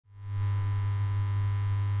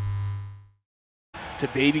to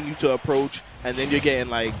baiting you to approach, and then you're getting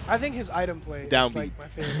like I think his item play is like my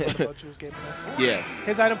favorite part about Jules' gameplay. Yeah.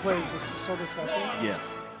 His item play is just so disgusting. Yeah.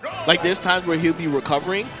 Like there's times where he'll be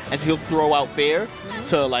recovering and he'll throw out fair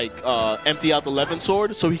to like empty out the 11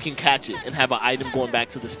 sword so he can catch it and have an item going back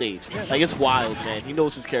to the stage. Like it's wild, man. He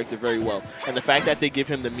knows his character very well. And the fact that they give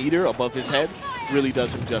him the meter above his head really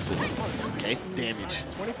does him justice. Okay, damage.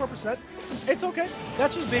 24%. It's okay.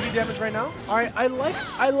 That's just baby damage right now. All right, I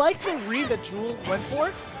like the read that Jewel went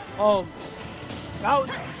for.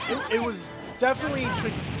 It was definitely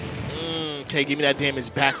tricky. Okay, give me that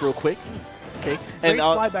damage back real quick. Okay, and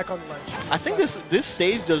slide back on the ledge. I think this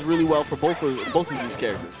stage does really well for both of these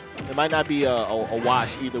characters. It might not be a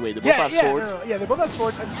wash either way. They both have swords. Yeah, they both have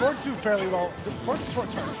swords, and swords do fairly well.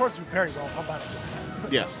 Swords do very well on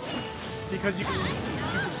Battlefield. Yeah. Because you can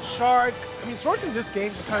shard. I mean, swords in this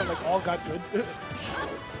game just kind of like all got good.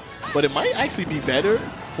 But it might actually be better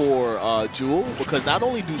for Jewel because not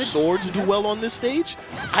only do swords do well on this stage,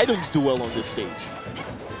 items do well on this stage.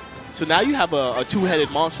 So now you have a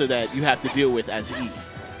two-headed monster that you have to deal with as E. Yeah,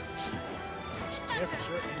 for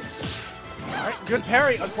sure. All right, good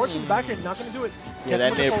parry. Unfortunately, back here, not going to do it. Yeah,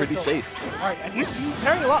 that nair pretty safe. All right, and he's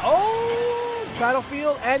parrying a lot. Oh,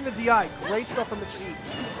 Battlefield and the DI. Great stuff from Mr. E.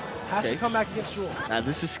 Has to come back against Jewel. Now,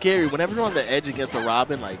 this is scary. Whenever you're on the edge against a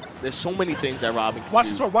Robin, like, there's so many things that Robin can do. Watch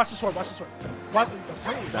the sword, watch the sword, watch the sword. I'm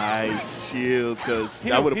telling you, nice shield, because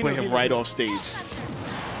that would have put him right off stage.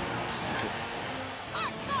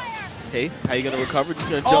 Okay, how you going to recover? Just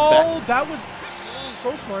going to jump back. Oh, that was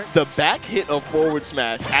so smart. The back hit of forward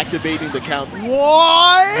smash, activating the counter.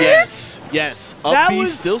 What? Yes. Up B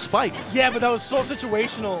still spikes. Yeah, but that was so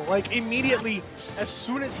situational. Like, immediately, as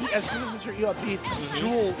soon as Mr. E up B,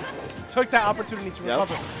 Jewel took that opportunity to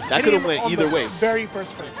recover. That could have went either way. Very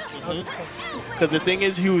first frame. Because the thing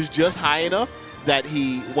is, he was just high enough that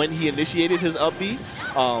when he initiated his up B,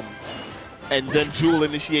 and then Jewel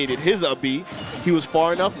initiated his up B, he was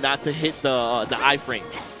far enough not to hit the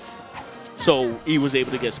iframes. So he was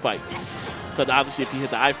able to get spiked. Because obviously if he hit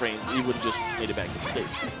the iframes, he would have just made it back to the stage.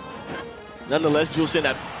 Nonetheless, Jewel's in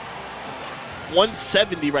at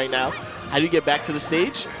 170 right now. How do you get back to the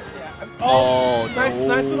stage? Yeah. Oh, nice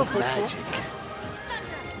little magic.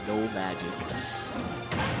 No magic.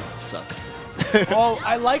 Sucks.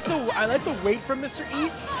 I like the weight from Mr.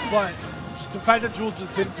 E, but the fact that Jewel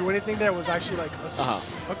just didn't do anything there was actually like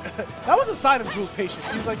that was a sign of Jewel's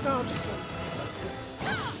patience. He's like, no, I'm just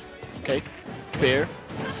gonna. Okay, fair.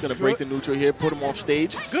 He's gonna break the neutral here, put him off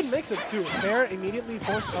stage. Good mix-up too. Fair immediately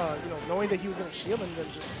forced, knowing that he was gonna shield and then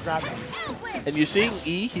just grab him. And you're seeing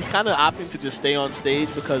E, he's kind of opting to just stay on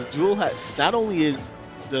stage because Jewel not only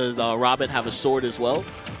does Robin have a sword as well,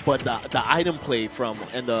 but the item play from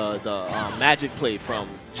and the magic play from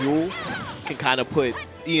Jewel can kind of put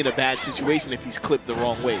E in a bad situation if he's clipped the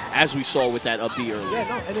wrong way, as we saw with that up B earlier. Yeah,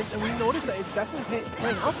 no, and we noticed that it's definitely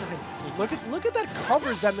playing out for him. Look at that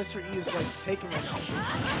coverage that Mr. E is like taking right now.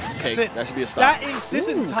 Okay, that should be a stock. This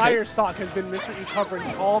entire stock has been Mr. E covering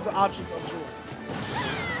all the options of Jewel.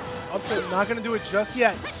 Up tilt, not gonna do it just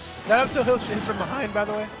yet. That up tilt hits from behind, by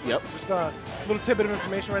the way. Yep. Just a little tidbit of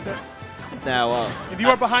information right there. Now, if you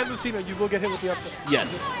are behind Lucina, you will get hit with the up tilt.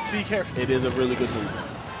 Yes. Just be careful. It is a really good move.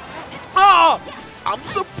 Oh! I'm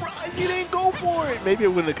surprised he didn't go for it. Maybe it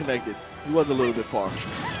wouldn't have connected. He was a little bit far.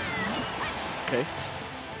 Okay.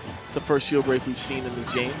 It's the first shield break we've seen in this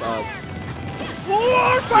game. Wow!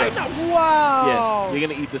 Yeah, you're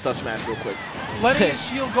going to eat this up smash real quick. Letting his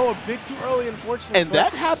shield go a bit too early, unfortunately. And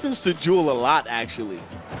that happens to Jewel a lot, actually.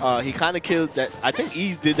 He kind of killed that. I think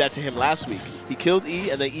E did that to him last week. He killed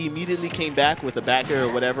E, and then E immediately came back with a back air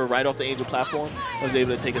or whatever right off the Angel platform and was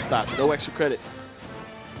able to take a stock. No extra credit.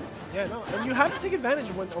 Yeah, no, and you have to take advantage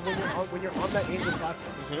of when you're on that Angel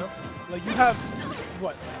platform. You know, like you have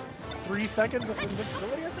what, 3 seconds of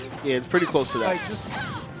invincibility, I think. Yeah, it's pretty close to that. Like just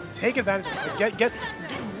take advantage of it. Get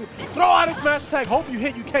throw out a smash attack. Hope you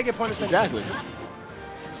hit. You can't get punished. Exactly.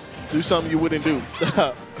 Do something you wouldn't do.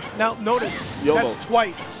 Now notice that's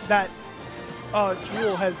twice that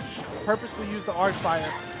Jewel has purposely used the Arcfire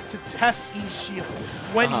to test E's shield.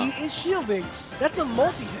 When he is shielding, that's a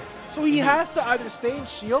multi-hit. So he has to either stay in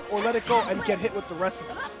shield or let it go and get hit with the rest of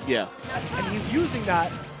it. Yeah. And he's using that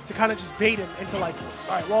to kind of just bait him into like,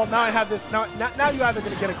 all right, well, now I have this. Now you're either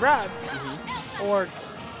going to get a grab or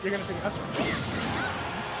you're going to take an upswing.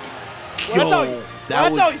 Well,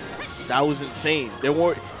 that was insane.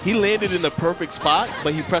 He landed in the perfect spot,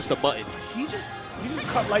 but he pressed a button. He just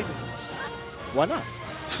cut lightning. Why not?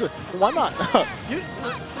 Why not?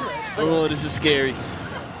 Oh, this is scary.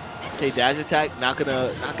 Okay, dash attack, not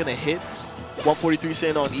gonna hit. 143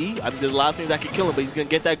 sitting on E. I mean, there's a lot of things that can kill him, but he's going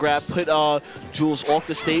to get that grab, put Jules off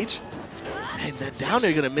the stage. And then down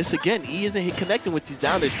there going to miss again. E isn't connecting with these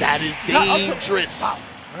down there. That is dangerous. Wow.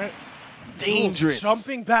 All right. Dangerous.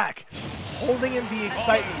 Jumping back, holding in the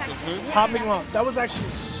excitement, popping off. That was actually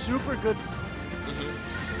super good,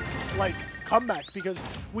 like, comeback, because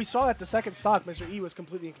we saw at the second stock, Mr. E was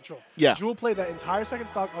completely in control. Yeah. Jewel played that entire second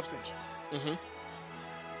stock off stage.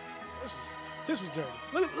 This was dirty.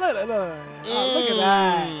 Look at that.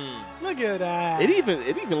 Look at that. It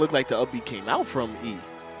even looked like the up B came out from E.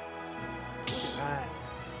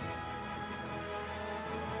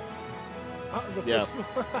 Yeah.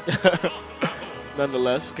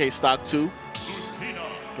 Nonetheless, okay, stock 2.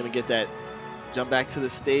 Gonna get that jump back to the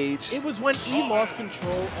stage. It was when E lost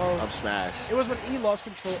control of Smash. It was when E lost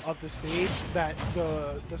control of the stage that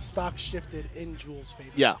the stock shifted in Jules'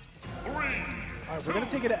 favor. Yeah. All right, we're gonna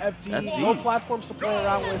take it to FD. No platforms to play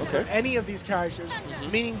around with for any of these characters,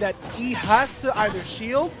 meaning that E has to either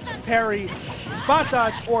shield, parry, spot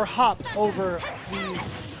dodge, or hop over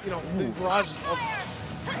these, these barrages of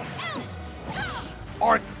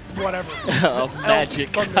arc, whatever. Of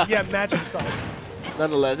magic. Yeah, magic spells.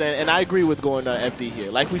 Nonetheless, and I agree with going FD here.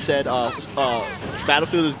 Like we said,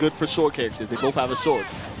 Battlefield is good for sword characters. They both have a sword.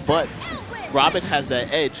 But Robin has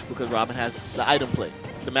that edge because Robin has the item play,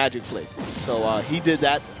 the magic play. So he did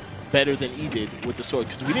that better than E did with the sword,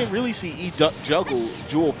 because we didn't really see E juggle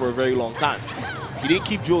Jewel for a very long time. He didn't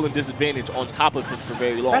keep Jewel in disadvantage on top of him for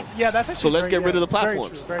very long. That's actually so let's get rid of the very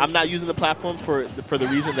platforms. true, I'm not using the platforms for the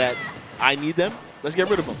reason that I need them. Let's get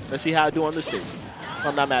rid of them. Let's see how I do on this stage.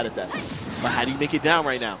 I'm not mad at that. But how do you make it down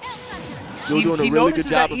right now? Jewel doing a really good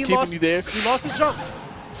job of keeping you there. He lost his jump.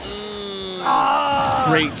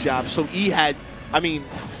 Great job. So E had, I mean,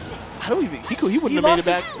 I don't even, he wouldn't have made it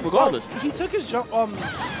back regardless. Well, he took his jump,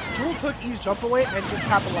 Jewel took E's jump away and just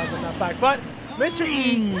capitalized on that fact. But Mr.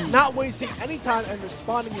 E not wasting any time and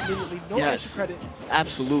responding immediately. No extra credit.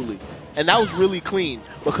 Absolutely. And that was really clean,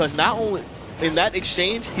 because not only in that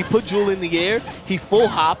exchange, he put Jewel in the air, he full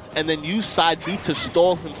hopped, and then used side B to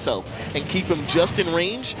stall himself and keep him just in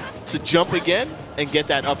range to jump again and get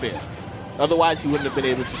that up air. Otherwise, he wouldn't have been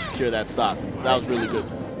able to secure that stock. So that was really good.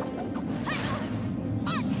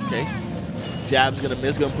 Okay. Jab's going to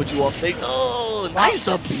miss, going to put you off stage. Oh, nice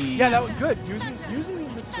up B. Yeah, that was good. Using the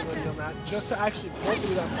invincibility on that just to actually pull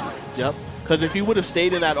through that fire. Yep. Because if he would have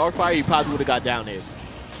stayed in that arc fire, he probably would have got down there.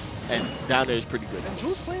 And down there is pretty good. And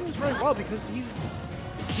Jules playing this very well because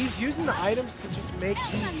he's using the items to just make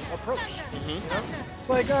E approach. You know? It's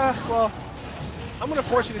like, well, I'm going to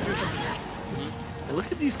force you to do something. And look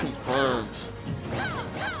at these confirms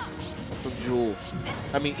from Jewel.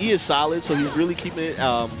 I mean, E is solid, so he's really keeping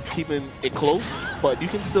it close. But you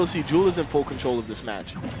can still see Jewel is in full control of this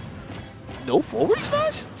match. No forward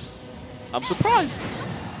smash? I'm surprised.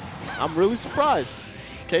 I'm really surprised.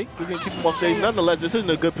 Okay, just gonna keep him off stage. Nonetheless, this isn't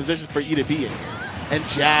a good position for E to be in. And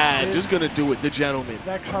Jab just gonna do it, the gentleman.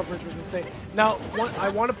 That coverage was insane. Now, I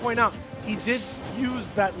want to point out, he did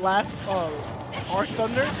use that last Arc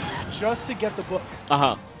Thunder just to get the book.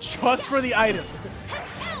 Just for the item.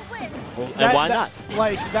 Well, and why not?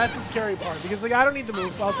 Like, that's the scary part, because like I don't need the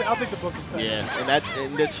move. I'll take the book instead. Yeah,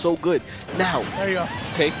 and that's so good. Now, there you go.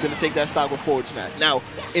 Okay, gonna take that stock with forward smash. Now,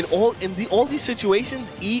 in all these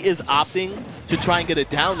situations, E is opting to try and get a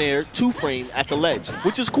down air 2-frame at the ledge,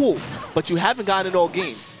 which is cool, but you haven't gotten it all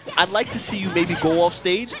game. I'd like to see you maybe go off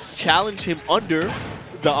stage, challenge him under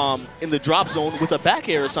the in the drop zone with a back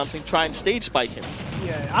air or something, try and stage spike him.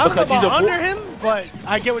 Yeah, I don't know about under him, but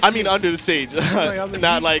I get what you mean. I mean under the stage,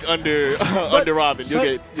 not like under under Robin. You'll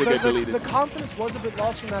get deleted. The confidence was a bit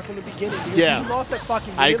lost from that from the beginning, because he lost that stock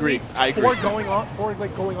immediately. I agree. For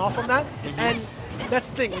going off on that, and that's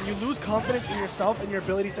the thing, when you lose confidence in yourself and your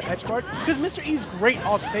ability to edge guard, because Mr. E's great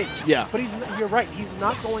off stage. Yeah. But you're right, he's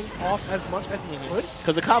not going off as much as he could.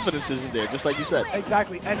 Because the confidence isn't there, just like you said.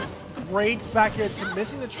 Exactly, and great back here to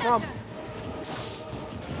missing the trump.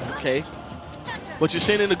 Okay. But you're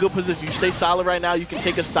staying in a good position. You stay solid right now. You can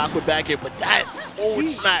take a stock with back here, but that forward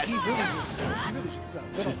smash. He really just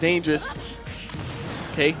this is dangerous.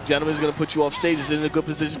 Okay, gentleman's going to put you off stage. This is in a good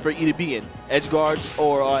position for E to be in. Edge guard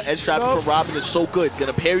or edge trapping from Robin is so good.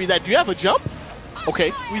 Going to parry that. Do you have a jump?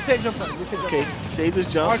 Okay. We say jump side. Okay, save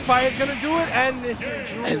his jump. Arc Fire is going to do it, and Mr.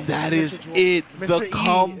 Drew. And that is it. The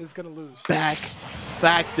comeback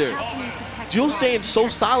factor. Jewel staying so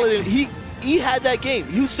solid, and E had that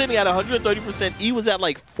game. He was sitting at 130%. E was at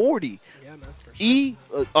like 40. Yeah, man, for sure. E,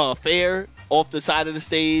 fair, off the side of the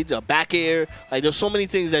stage, back air. Like, there's so many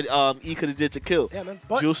things that E could have did to kill. Yeah, man.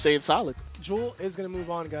 But Jewel staying solid. Jewel is going to move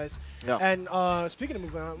on, guys. Yeah. And speaking of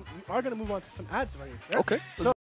moving on, we are going to move on to some ads right here. Okay. So